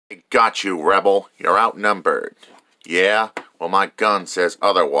Got you, rebel. You're outnumbered. Yeah? Well, my gun says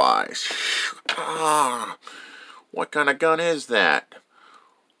otherwise. Ah, what kind of gun is that?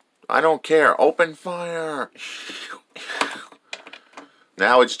 I don't care. Open fire.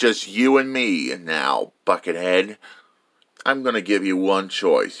 Now it's just you and me. And now, Buckethead, I'm going to give you one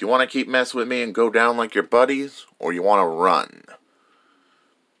choice. You want to keep messing with me and go down like your buddies? Or you want to run?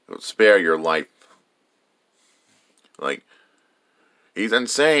 It'll spare your life. Like, he's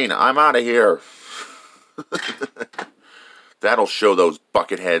insane. I'm out of here. That'll show those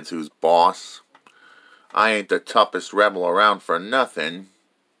bucketheads who's boss. I ain't the toughest rebel around for nothing.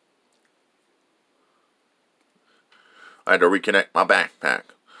 I had to reconnect my backpack.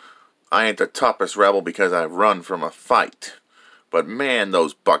 I ain't the toughest rebel because I've run from a fight. But man,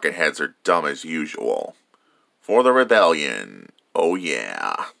 those bucketheads are dumb as usual. For the rebellion. Oh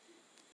yeah.